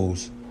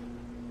videos,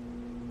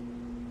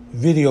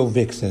 video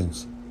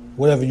vixens,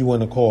 whatever you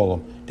want to call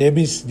them.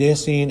 They're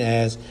seen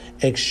as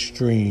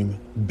extreme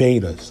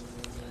betas.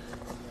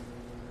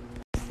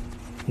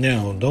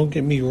 Now, don't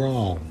get me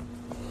wrong.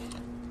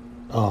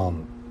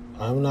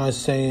 I'm not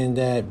saying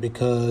that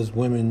because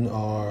women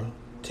are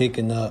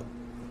taking up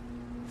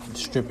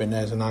stripping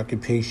as an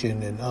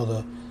occupation and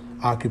other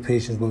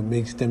occupations, what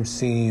makes them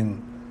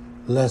seem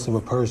less of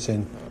a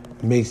person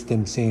makes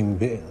them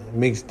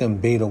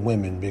beta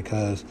women,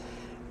 because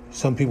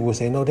some people will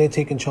say, no, they're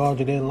taking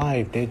charge of their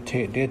life. They're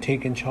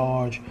taking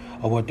charge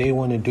of what they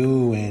want to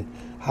do and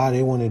how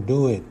they want to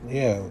do it.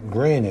 Yeah,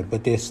 granted,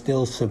 but they're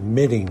still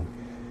submitting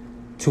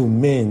to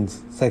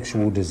men's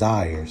sexual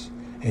desires.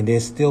 And they're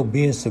still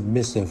being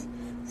submissive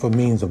for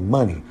means of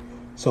money.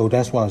 So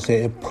that's why I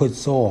say it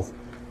puts off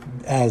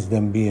as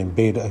them being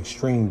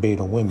extreme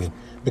beta women.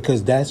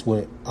 Because that's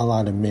what a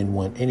lot of men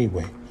want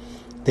anyway.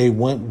 They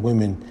want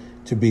women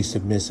to be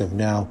submissive.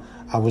 Now,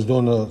 I was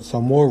doing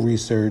some more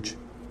research,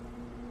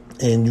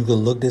 and you can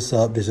look this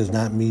up. This is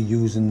not me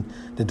using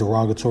the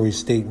derogatory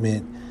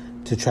statement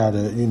to try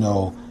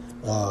to,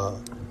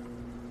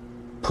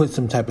 put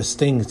some type of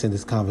stings to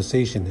this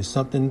conversation. There's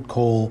something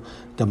called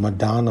the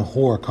Madonna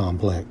whore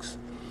complex,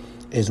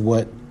 is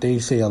what they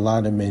say a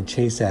lot of men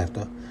chase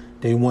after.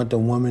 They want the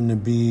woman to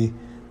be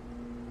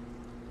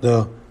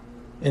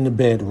in the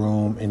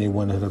bedroom, and they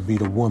want her to be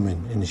the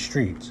woman in the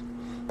streets.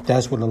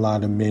 That's what a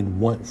lot of men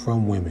want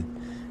from women.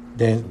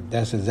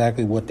 That's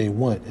exactly what they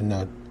want. And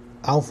the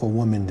alpha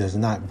woman does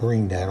not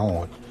bring that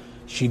on.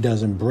 She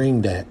doesn't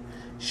bring that.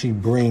 She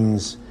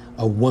brings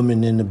a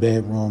woman in the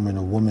bedroom and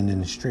a woman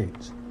in the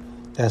streets.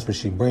 That's what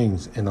she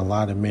brings. And a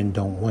lot of men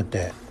don't want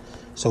that.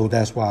 So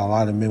that's why a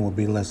lot of men will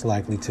be less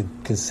likely to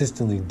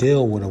consistently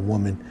deal with a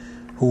woman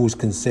who is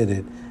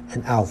considered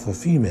an alpha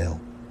female.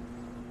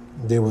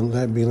 They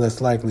will be less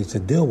likely to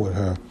deal with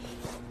her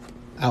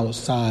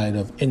outside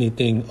of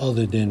anything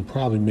other than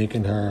probably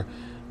making her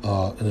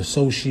an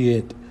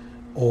associate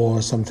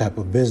or some type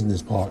of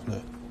business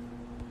partner.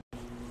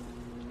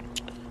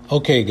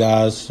 Okay,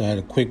 guys, I had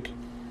a quick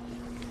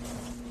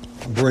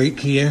break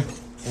here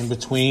in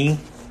between.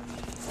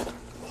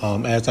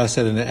 As I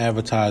said in the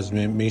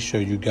advertisement, make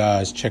sure you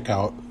guys check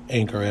out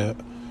Anchor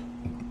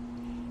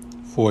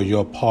for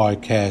your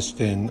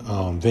podcasting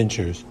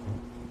ventures.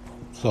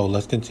 So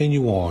let's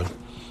continue on.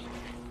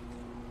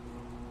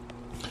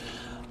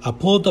 I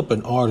pulled up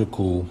an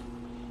article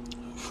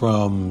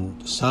from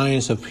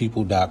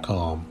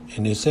scienceofpeople.com,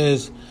 and it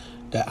says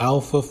the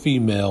alpha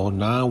female,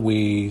 9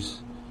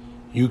 ways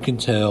you can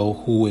tell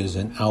who is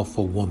an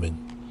alpha woman.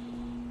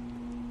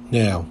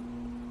 Now,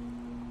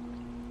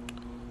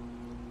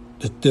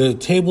 The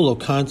table of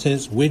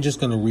contents, we're just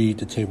going to read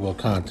the table of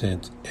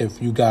contents.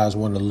 If you guys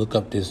want to look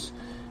up this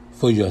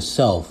for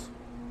yourself,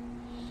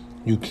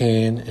 you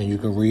can, and you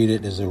can read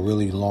it. It's a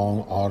really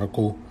long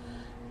article.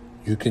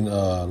 You can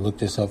look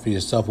this up for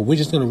yourself. But we're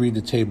just going to read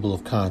the table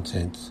of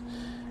contents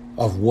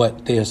of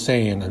what they're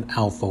saying an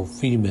alpha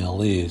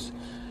female is.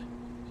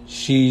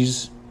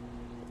 She's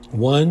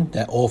one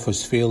that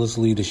offers fearless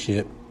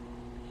leadership.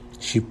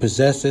 She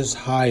possesses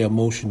high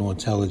emotional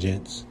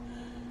intelligence.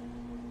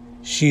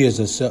 She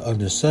is an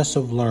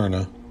obsessive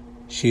learner.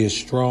 She is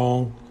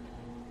strong.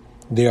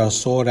 They are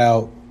sought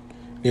out.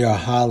 They are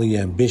highly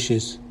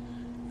ambitious.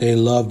 They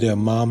love their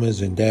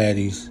mamas and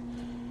daddies.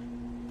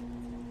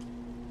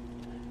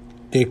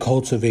 They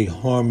cultivate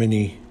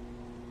harmony.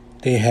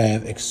 They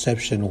have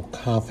exceptional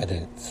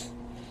confidence.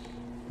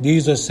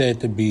 These are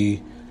said to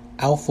be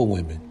alpha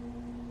women.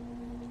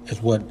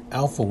 It's what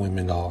alpha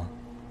women are.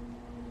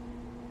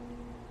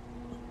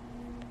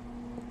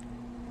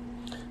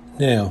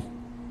 Now,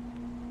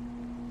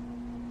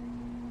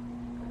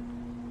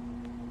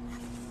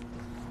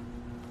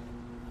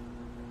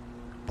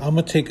 I'm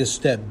going to take a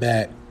step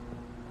back.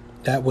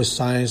 That was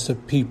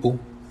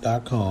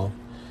scienceofpeople.com.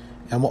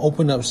 I'm going to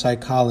open up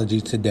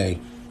Psychology Today.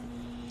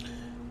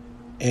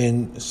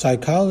 And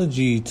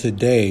Psychology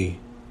Today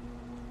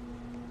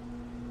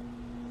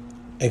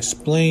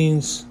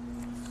explains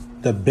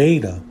the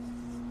beta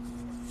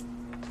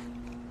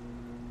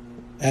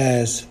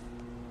as,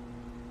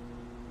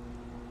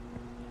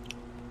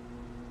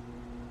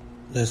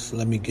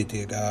 let me get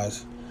there,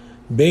 guys.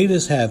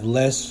 Betas have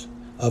less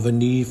of a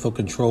need for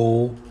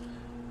control,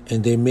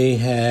 and they may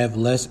have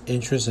less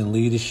interest in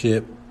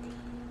leadership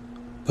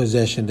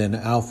possession than the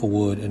alpha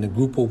would. In a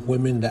group of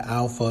women, the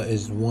alpha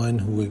is one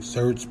who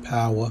exerts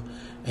power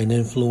and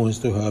influence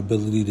through her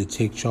ability to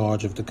take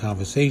charge of the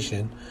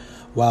conversation,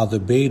 while the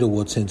beta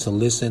will tend to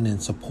listen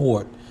and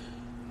support.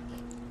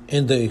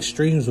 In the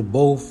extremes of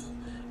both,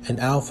 an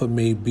alpha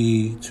may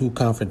be too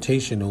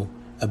confrontational,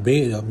 a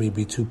beta may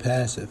be too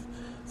passive.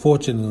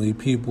 Fortunately,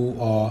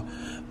 people are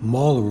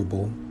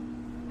malleable,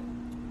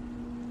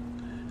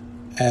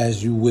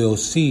 as you will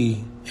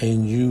see,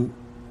 and you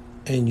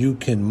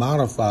can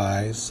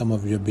modify some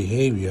of your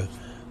behavior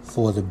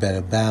for the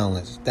better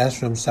balance. That's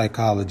from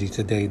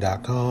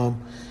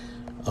psychologytoday.com.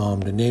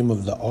 The name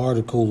of the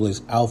article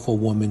is Alpha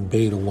Woman,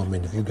 Beta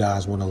Woman, if you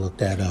guys want to look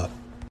that up.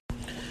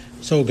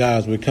 So,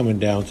 guys, we're coming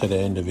down to the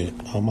end of it.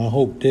 I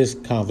hope this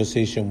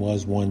conversation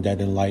was one that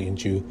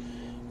enlightened you,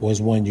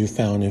 was one you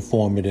found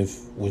informative,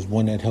 was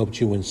one that helped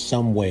you in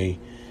some way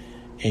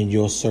in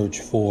your search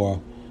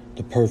for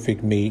the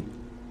perfect mate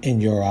in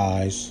your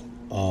eyes,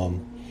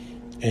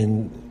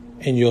 and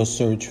in your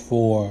search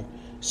for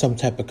some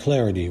type of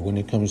clarity when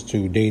it comes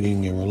to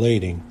dating and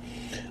relating.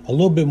 A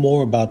little bit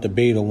more about the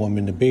beta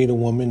woman. The beta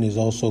woman is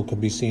also could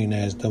be seen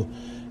as the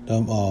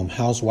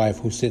housewife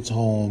who sits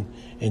home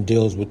and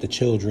deals with the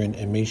children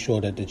and makes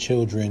sure that the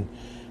children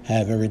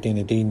have everything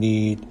that they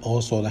need.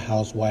 Also the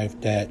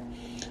housewife that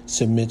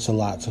submits a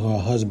lot to her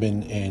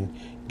husband and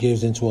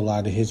gives into a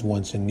lot of his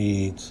wants and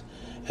needs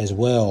as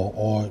well.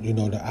 Or,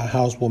 the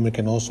housewoman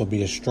can also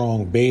be a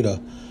strong beta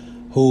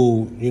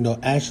who,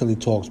 actually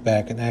talks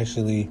back and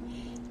actually,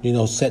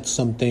 sets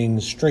some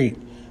things straight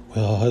with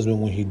her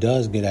husband when he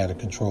does get out of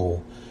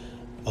control.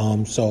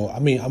 I'm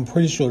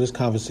pretty sure this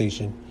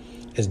conversation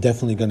is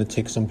definitely going to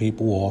tick some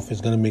people off. It's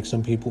going to make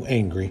some people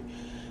angry.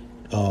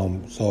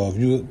 So if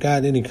you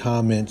got any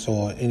comments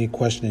or any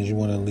questions you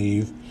want to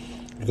leave,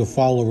 you can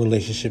follow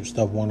Relationship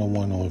Stuff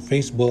 101 on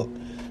Facebook,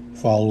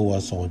 follow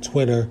us on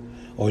Twitter,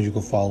 or you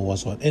can follow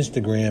us on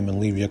Instagram and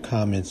leave your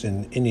comments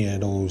in any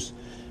of those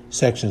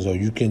sections. Or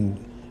you can,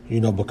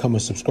 become a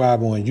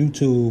subscriber on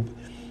YouTube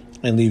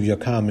and leave your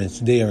comments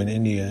there in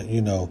any of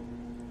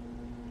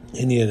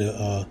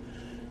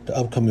the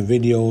upcoming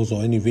videos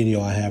or any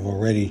video I have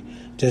already,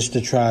 just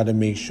to try to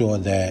make sure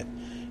that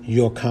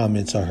your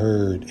comments are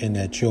heard and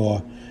that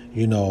your,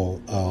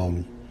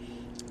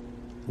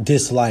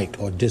 dislike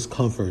or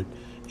discomfort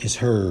is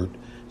heard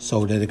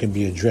so that it can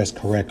be addressed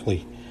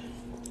correctly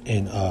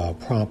and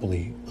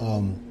promptly.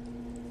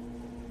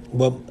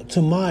 But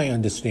to my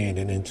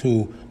understanding and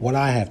to what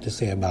I have to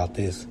say about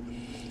this,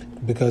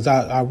 because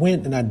I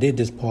went and I did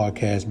this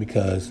podcast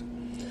because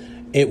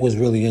it was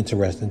really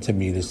interesting to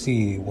me to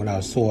see what I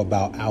saw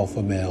about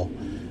alpha male,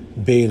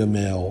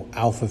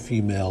 alpha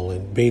female,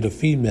 and beta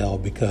female,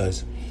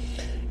 because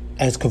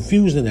as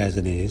confusing as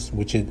it is,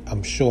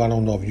 I'm sure, I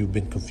don't know if you've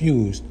been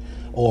confused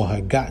or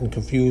have gotten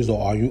confused, or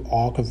are you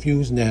all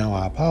confused now?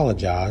 I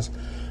apologize.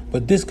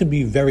 But this could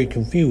be very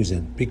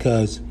confusing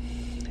because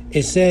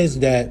it says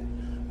that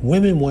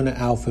women want an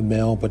alpha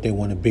male, but they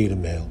want a beta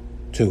male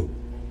too.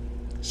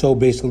 So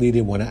basically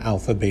they want an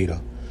alpha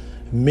beta.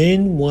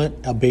 Men want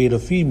a beta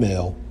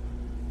female,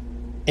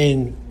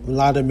 and a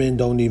lot of men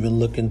don't even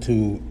look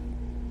into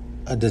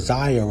a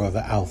desire of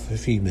an alpha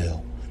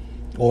female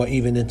or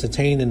even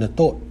entertaining the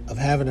thought of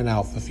having an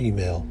alpha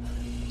female.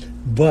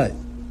 But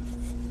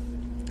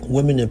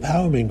women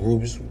empowerment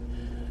groups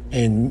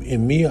and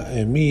me,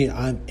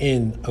 I'm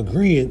in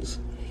agreement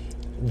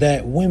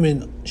that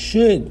women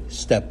should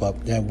step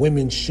up, that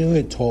women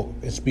should talk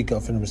and speak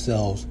up for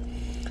themselves,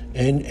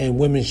 and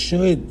women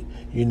should,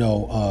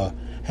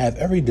 have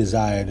every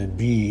desire to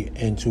be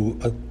and to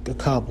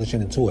accomplish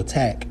and to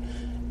attack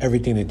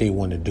everything that they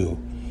want to do.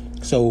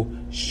 So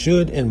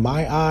should, in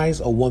my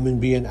eyes, a woman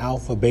be an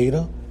alpha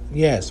beta?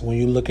 Yes, when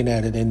you're looking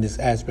at it in this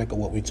aspect of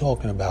what we're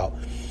talking about.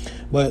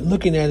 But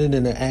looking at it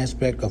in the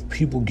aspect of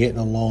people getting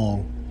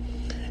along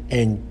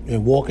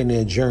and walking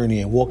their journey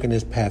and walking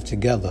this path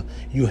together,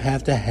 you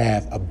have to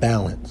have a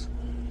balance.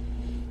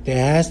 There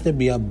has to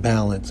be a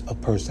balance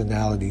of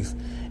personalities,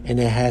 and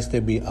there has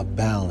to be a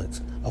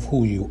balance of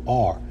who you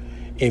are.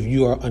 If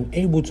you are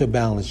unable to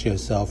balance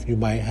yourself, you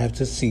might have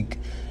to seek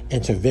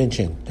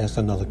intervention. That's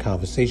another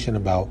conversation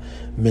about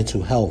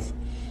mental health.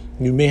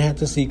 You may have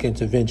to seek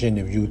intervention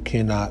if you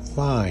cannot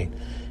find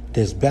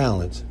this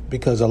balance,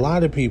 because a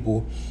lot of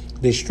people,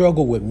 they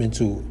struggle with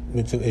mental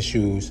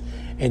issues,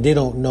 and they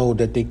don't know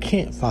that they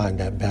can't find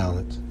that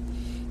balance.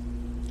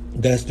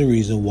 That's the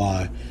reason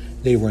why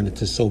they run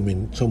into so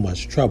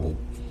much trouble.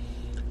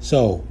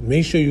 So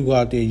make sure you go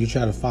out there, you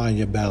try to find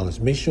your balance.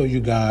 Make sure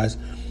you guys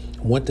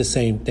want the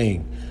same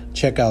thing.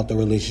 Check out the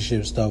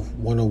Relationship Stuff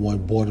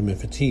 101 Boredom and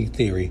Fatigue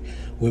Theory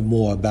with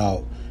more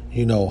about,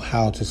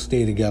 how to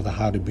stay together,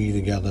 how to be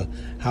together,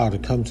 how to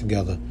come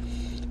together.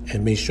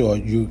 And make sure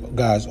you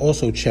guys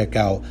also check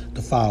out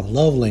the 5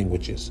 love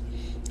languages.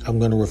 I'm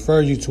going to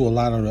refer you to a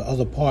lot of the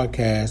other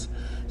podcasts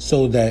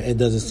so that it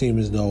doesn't seem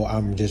as though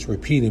I'm just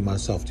repeating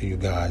myself to you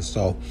guys.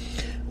 So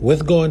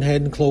with going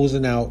ahead and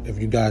closing out, if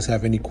you guys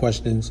have any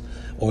questions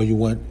or you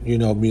want, me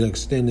to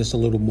extend this a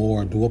little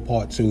more or do a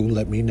part 2,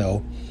 let me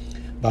know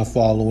by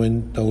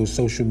following those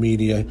social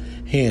media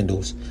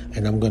handles.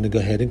 And I'm going to go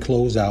ahead and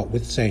close out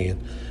with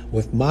saying,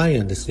 with my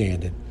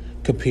understanding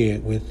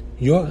compared with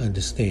your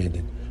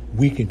understanding,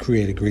 we can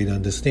create a great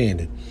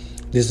understanding.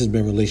 This has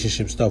been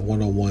Relationship Stuff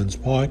 101's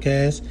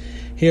podcast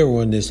here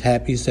on this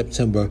happy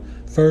September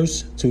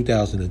 1st,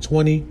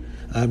 2020.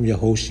 I'm your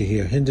host,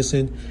 Shahir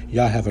Henderson.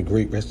 Y'all have a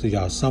great rest of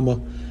y'all summer,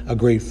 a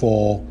great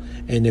fall.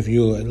 And if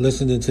you're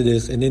listening to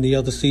this in any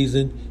other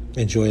season,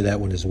 enjoy that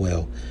one as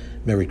well.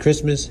 Merry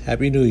Christmas,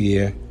 Happy New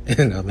Year,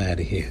 and I'm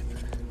out of here.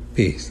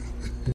 Peace.